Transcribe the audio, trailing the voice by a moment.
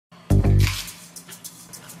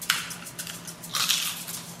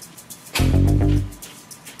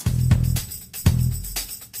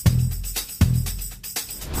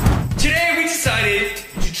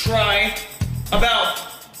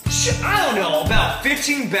bought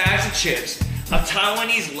 15 bags of chips of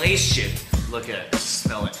Taiwanese Lay's chips. Look at it, just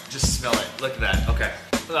smell it, just smell it. Look at that, okay.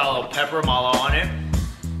 Got a little pepper malo on it.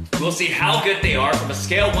 We'll see how good they are from a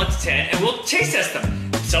scale of 1 to 10, and we'll taste test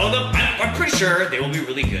them. Some of them, I'm pretty sure they will be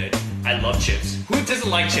really good. I love chips. Who doesn't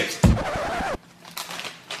like chips?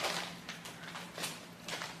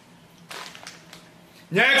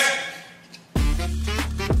 Next!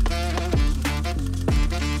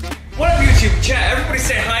 What up, YouTube? Chat, everybody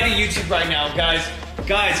say hi to YouTube right now, guys.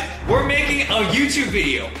 Guys, we're making a YouTube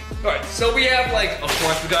video. Alright, so we have like, of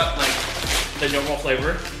course, we got like the normal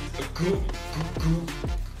flavor.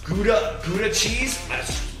 Gouda cheese,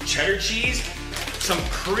 cheddar cheese, some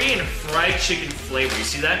Korean fried chicken flavor. You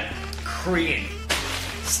see that? Korean.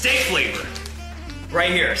 Steak flavor.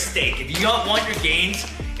 Right here, steak. If you don't want your gains,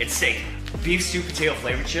 it's steak. Beef stew potato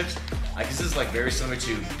flavored chips. I guess this is like very similar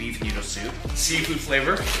to beef noodle soup. Seafood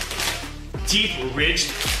flavor. Deep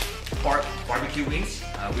ridged barbecue wings.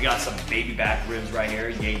 We got some baby back ribs right here.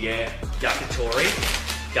 Yeah.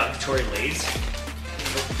 Yakitori Lay's.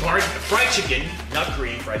 Fried chicken, not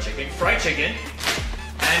Korean fried chicken.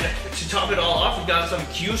 And to top it all off, we got some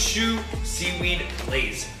Kyushu seaweed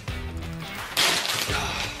Lay's.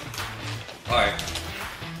 Alright,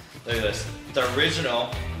 look at this. The original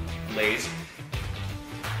Lay's.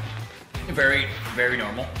 Very, very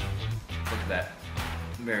normal. Look at that.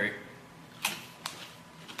 Very.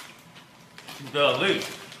 The Lay's.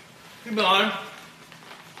 Keep it on.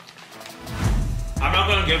 I'm not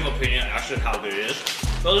gonna give an opinion actually how good it is.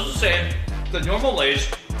 So let's just say the normal Lay's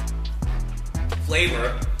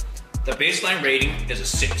flavor, the baseline rating is a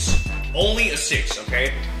 6. Only a 6,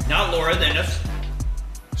 okay? Not lower than a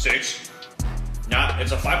 6.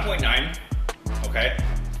 It's a 5.9. Okay.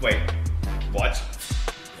 Wait. What?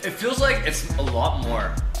 It feels like it's a lot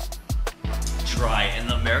more dry, and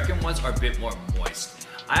the American ones are a bit more moist.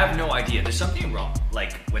 I have no idea. There's something wrong,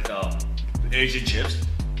 like with Asian chips.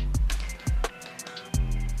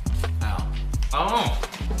 I don't know.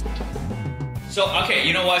 So, okay,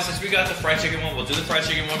 you know what? Since we got the fried chicken one, we'll do the fried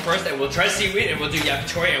chicken one first, and we'll try seaweed, and we'll do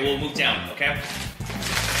yakitori, and we'll move down, okay?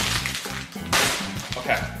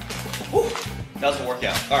 Okay. Whew. That was a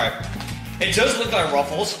workout. Alright. It does look like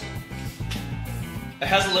Ruffles. It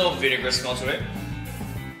has a little vinegar smell to it.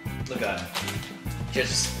 Look at it.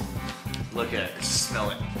 Just look at it. Just smell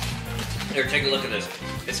it. Here, take a look at this.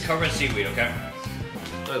 It's covered in seaweed, okay?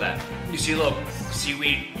 Look at that. You see a little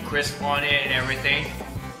seaweed crisp on it and everything.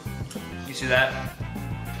 You see that?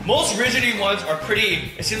 Most rigidity ones are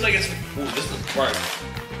pretty, it seems like it's, ooh, this is burnt.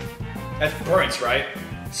 That's burnt, right?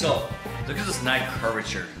 So, look at this nice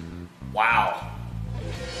curvature. Wow.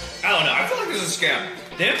 I don't know, I feel like this is a scam.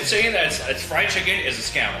 Them saying that it's fried chicken is a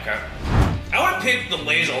scam, okay? I would pick the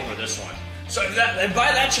Lay's over this one. So if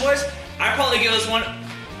by that choice, I'd probably give this one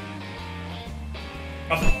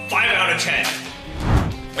a 5 out of 10.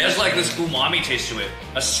 It has like this umami taste to it.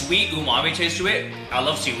 A sweet umami taste to it. I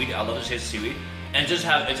love seaweed. I love the taste of seaweed. And it just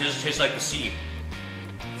tastes like the sea.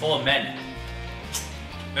 Full of men.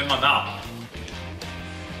 In my mouth.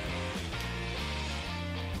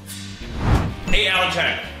 8 out of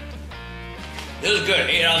 10. This is good.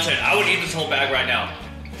 8 out of 10. I would eat this whole bag right now.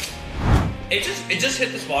 It just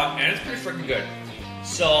hit the spot, and it's pretty freaking good.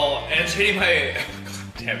 So, and it's hitting my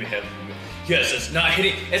damn it. Yes, it's not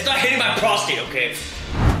hitting my prostate, okay?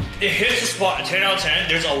 It hits the spot, 10 out of 10.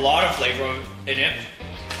 There's a lot of flavor in it.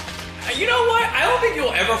 And you know what? I don't think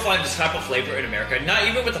you'll ever find this type of flavor in America, not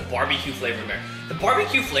even with the barbecue flavor in America. The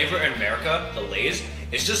barbecue flavor in America, the Lay's,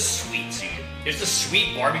 is just sweet, dude. It's the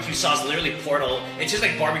sweet barbecue sauce literally poured all, it's just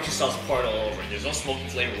like barbecue sauce poured all over. There's no smoky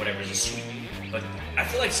flavor, whatever, it's just sweet. But I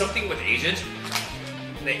feel like something with Asians,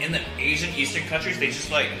 in the Asian Eastern countries, they just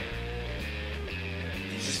flavor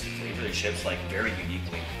the chips like very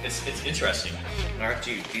uniquely. It's interesting. Alright,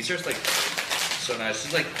 dude, these are like so nice.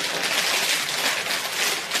 It's like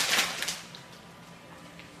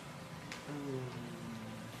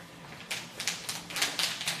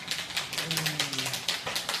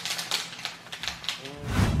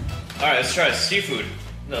alright, let's try seafood.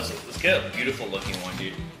 No, let's get a beautiful looking one,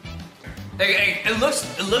 dude. It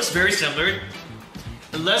looks very similar.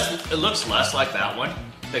 It looks less like that one,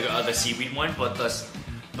 the seaweed one, but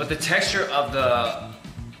the texture of the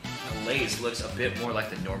Lay's looks a bit more like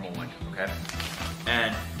the normal one, okay?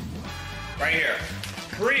 And right here,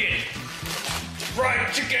 Korean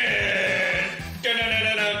fried chicken.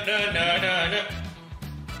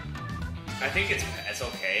 I think it's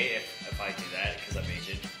okay if I do that because I'm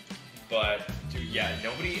Asian, but dude, yeah,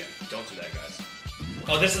 don't do that, guys.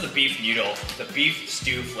 Oh, this is the beef noodle, the beef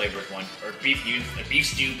stew flavored one, or beef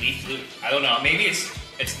stew, I don't know. Maybe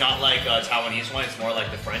it's not like a Taiwanese one. It's more like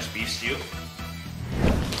the French beef stew.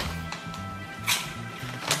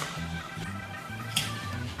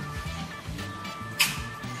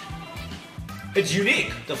 It's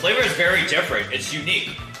unique. The flavor is very different. It's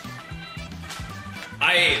unique.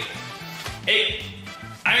 I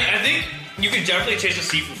think you can definitely taste the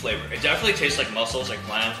seafood flavor. It definitely tastes like mussels, like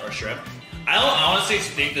clams or shrimp. I don't honestly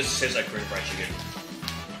think this tastes like Korean fried chicken.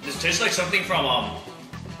 This tastes like something from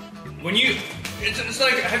when you. It's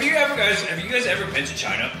like have you guys ever been to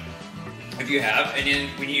China? If you have, and then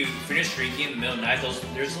when you finish drinking in the middle of the night,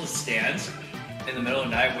 there's those stands in the middle of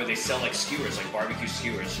the night where they sell like skewers, like barbecue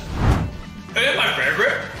skewers. And it's my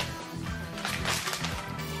favorite.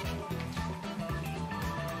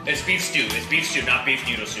 It's beef stew. It's beef stew, not beef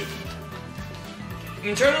noodle soup.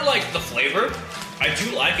 In terms of like the flavor, I do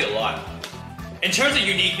like it a lot. In terms of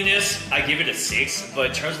uniqueness, I give it a 6, but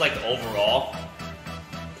in terms of like the overall,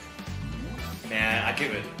 man, I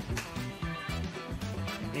give it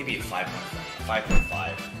maybe a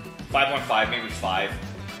 5.5. 5.5, maybe 5.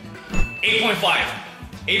 8.5.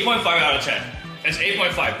 8.5 out of 10. It's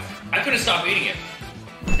 8.5. I couldn't stop eating it.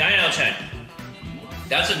 9 out of 10.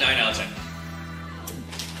 That's a 9 out of 10.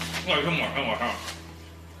 Oh, one more.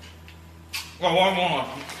 Oh, one more.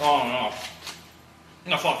 Oh, no.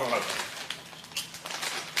 No, fuck.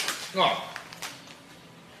 No.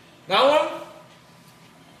 That one?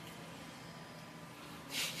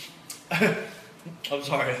 I'm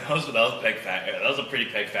sorry, that was peg fat. That was a pretty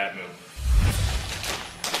peg fat move.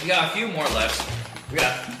 We got a few more left. We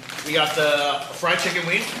got the fried chicken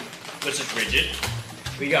wing, which is rigid.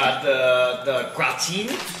 We got the gratin,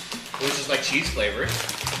 which is like cheese flavored.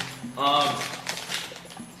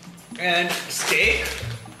 And steak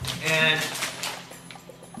and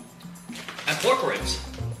pork ribs.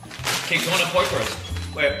 Okay, going to pork ribs.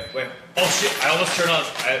 Wait. Oh shit! I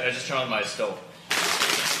just turned on my stove.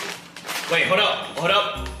 Wait, hold up.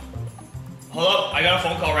 I got a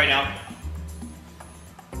phone call right now.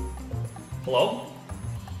 Hello?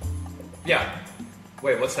 Yeah.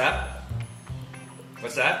 Wait, what's that?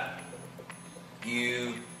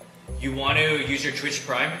 You want to use your Twitch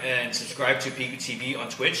Prime and subscribe to PeeguuTV on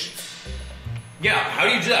Twitch? Yeah, how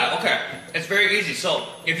do you do that? Okay, it's very easy. So,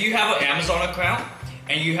 if you have an Amazon account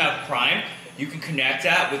and you have Prime, you can connect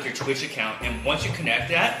that with your Twitch account. And once you connect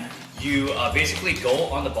that, you basically go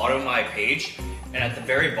on the bottom of my page, and at the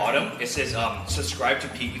very bottom it says subscribe to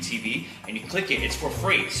PeeguuTV, and you click it. It's for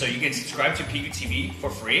free, so you can subscribe to PeeguuTV for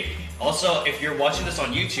free. Also, if you're watching this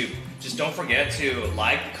on YouTube, just don't forget to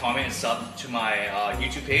like, comment, and sub to my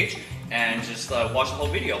YouTube page, and just watch the whole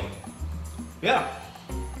video. Yeah.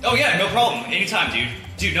 Oh yeah, no problem. Anytime, dude.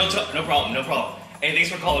 Dude, no problem. Hey, thanks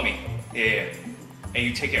for calling me. Yeah. Hey,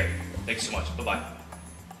 you take care. Thanks so much. Bye-bye.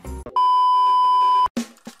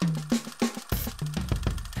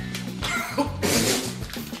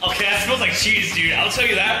 Okay, that smells like cheese, dude. I'll tell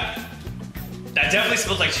you that. That definitely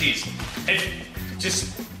smells like cheese. It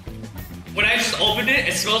just... When I just opened it,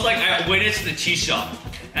 it smells like I went into the cheese shop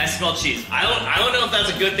and I smelled cheese. I don't know if that's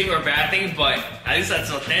a good thing or a bad thing, but at least that's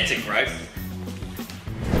authentic, right?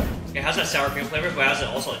 It has that sour cream flavor, but it has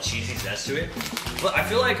also a cheesy zest to it. But I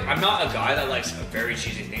feel like I'm not a guy that likes very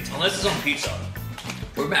cheesy things, unless it's on pizza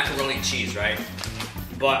or macaroni and cheese, right?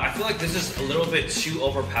 But I feel like this is a little bit too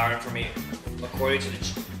overpowering for me, according to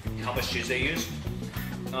how much cheese they use.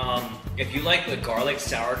 If you like the garlic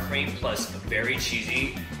sour cream plus a very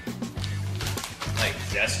cheesy like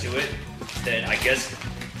zest to it, then I guess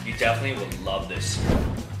you definitely would love this.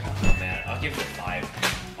 Oh man, I'll give it a 5.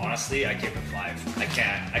 Honestly, I give it a 5. I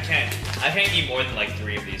can't eat more than like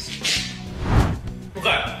 3 of these.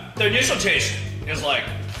 Okay, the initial taste is like,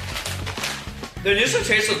 the initial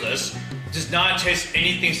taste of this does not taste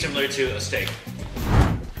anything similar to a steak.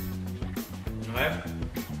 Alright,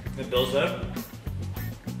 it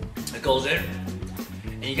goes in,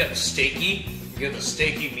 and you got the steaky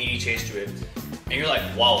meaty taste to it, and you're like,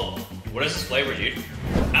 wow, what is this flavor, dude?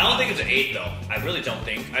 I don't think it's an 8 though. I really don't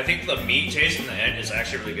think. I think the meat taste in the end is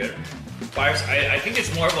actually really good. I think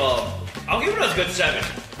it's more of a, I'll give it a good 7.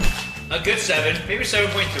 A good 7, maybe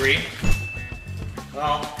 7.3.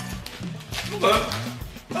 Well, okay,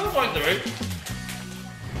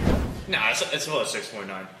 7.3. Nah, it's about a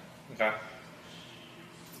 6.9. Okay.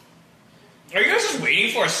 Are you guys just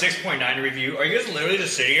waiting for a 6.9 review? Are you guys literally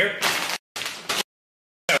just sitting here?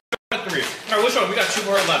 3. Alright, which one? We got 2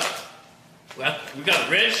 more left. We got a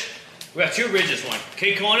ridge. We got 2 ridges. One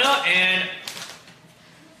K-Kona and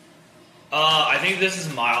I think this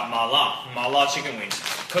is mala chicken wings.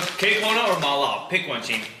 K-Kona or mala? Pick one,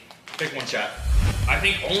 team. Pick one, chat. I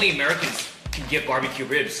think only Americans can get barbecue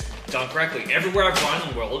ribs done correctly. Everywhere I've gone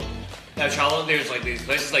in the world, I've traveled, there's like these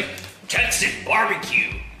places like Texas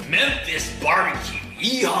barbecue, Memphis barbecue,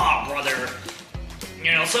 yeehaw, brother.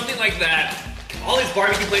 You know, something like that. All these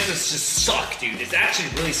barbecue places just suck, dude. It's actually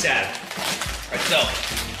really sad. Alright, so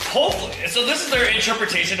hopefully, so this is their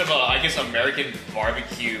interpretation of I guess American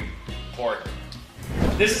barbecue pork.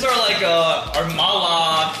 This is our like our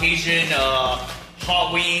mala, Cajun,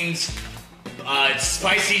 hot wings,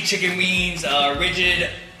 spicy chicken wings, rigid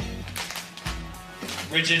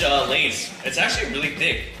Lay's. It's actually really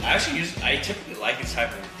thick. I typically like these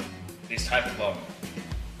type of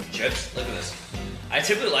chips. Look at this. I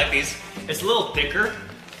typically like these. It's a little thicker.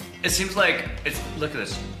 It seems like it's. Look at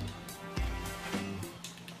this.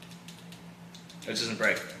 It doesn't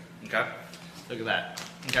break. Okay. Look at that.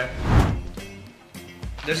 Okay.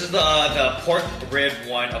 This is the pork rib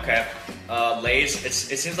one. Okay. Lay's. It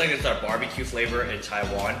seems like it's our barbecue flavor in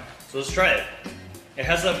Taiwan. So let's try it. It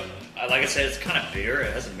has a, like I said, it's kind of bitter.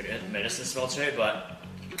 It has a medicine smell to it, but.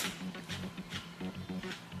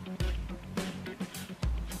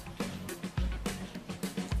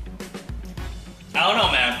 I don't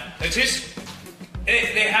know, man. It's just,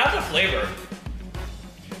 they have the flavor.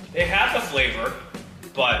 They have the flavor,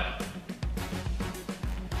 but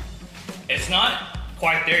it's not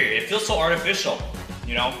quite there yet. It feels so artificial,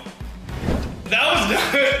 you know? That was,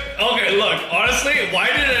 okay, look, honestly, why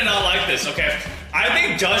did I not like this? Okay, I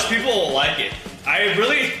think Dutch people will like it. I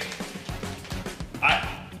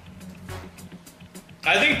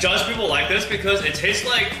think Dutch people like this because it tastes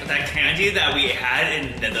like that candy that we had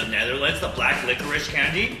in the Netherlands, the black licorice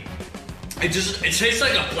candy. It tastes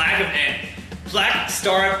like the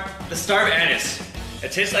star of anise.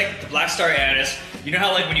 It tastes like the black star anise. You know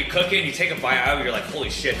how like when you cook it and you take a bite out, you're like, holy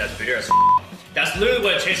shit, that's bitter as f. That's literally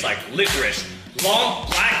what it tastes like, licorice. Long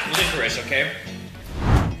black licorice, okay?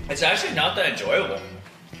 It's actually not that enjoyable.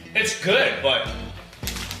 It's good, but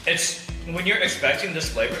when you're expecting this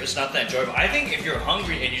flavor, it's not that enjoyable. I think if you're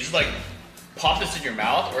hungry and you just like pop this in your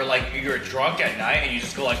mouth, or like you're drunk at night and you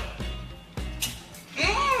just go like,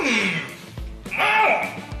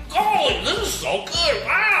 wow, oh, this is so good,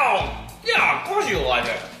 wow. Yeah, of course you'll like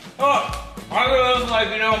it. I was like,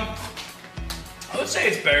 you know, I would say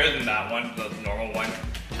it's better than that one, the normal one.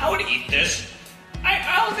 I would eat this.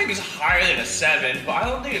 I don't think it's higher than a 7, but I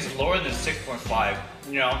don't think it's lower than 6.5,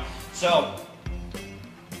 you know? So,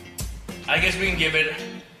 I guess we can give it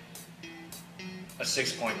a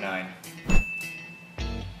 6.9.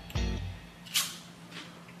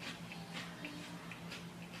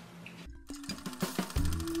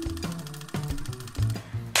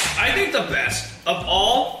 I think the best of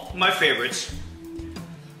all my favorites,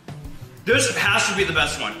 this has to be the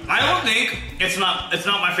best one. I don't think it's not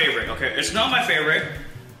my favorite, okay? It's not my favorite,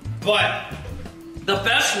 but the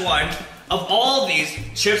best one of all of these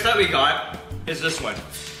chips that we got is this one,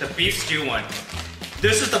 the beef stew one.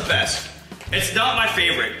 This is the best. It's not my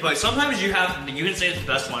favorite, but sometimes you can say it's the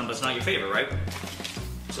best one, but it's not your favorite, right?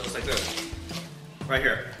 So it's like this, right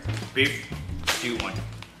here, beef stew one.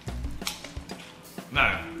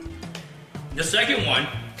 Man, the second one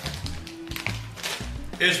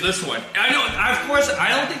is this one. I know, of course, I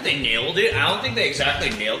don't think they nailed it. I don't think they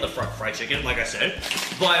exactly nailed the fried chicken, like I said,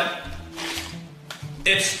 but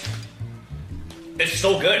it's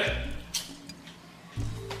so good.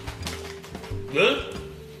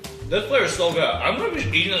 This flavor is so good. I'm gonna be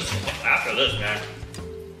eating this after this, man.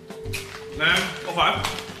 Okay.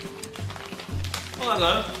 Oh,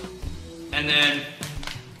 good. And then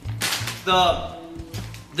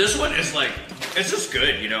this one is like, it's just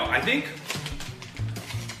good, you know. I think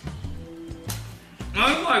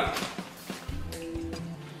like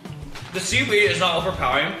the seaweed is not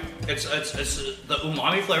overpowering. It's the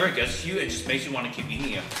umami flavor gets to you. It just makes you want to keep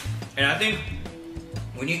eating it. And I think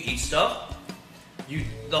when you eat stuff,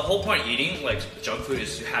 the whole point of eating like junk food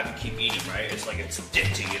is to have you keep eating, right? It's like it's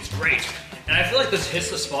addicting. It's great. And I feel like this hits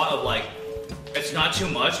the spot of like, it's not too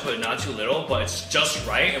much, but not too little, but it's just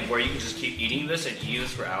right, and where you can just keep eating this and eating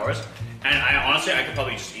this for hours. And honestly, I could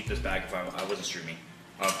probably just eat this bag if I wasn't streaming.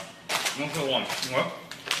 One for one.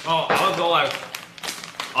 Oh, I would go like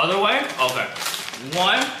other way. Okay,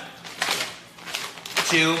 1,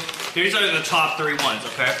 2. These are the top 3 ones.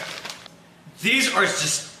 Okay, these are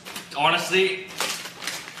just honestly.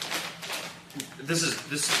 This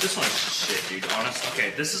one's shit, dude. Honest.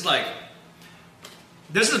 Okay, this is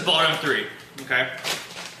bottom 3. Okay,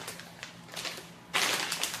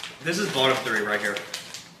 this is bottom 3 right here.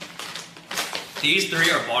 These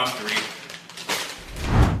 3 are bottom 3.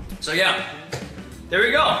 So yeah, there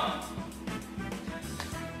we go.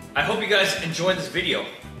 I hope you guys enjoyed this video,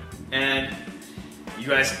 and you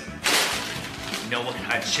guys know what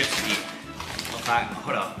kind of chips to eat. Okay,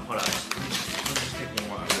 hold up. Let me just take one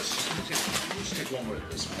more of this. Let's take one more of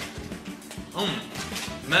this.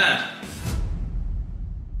 Man.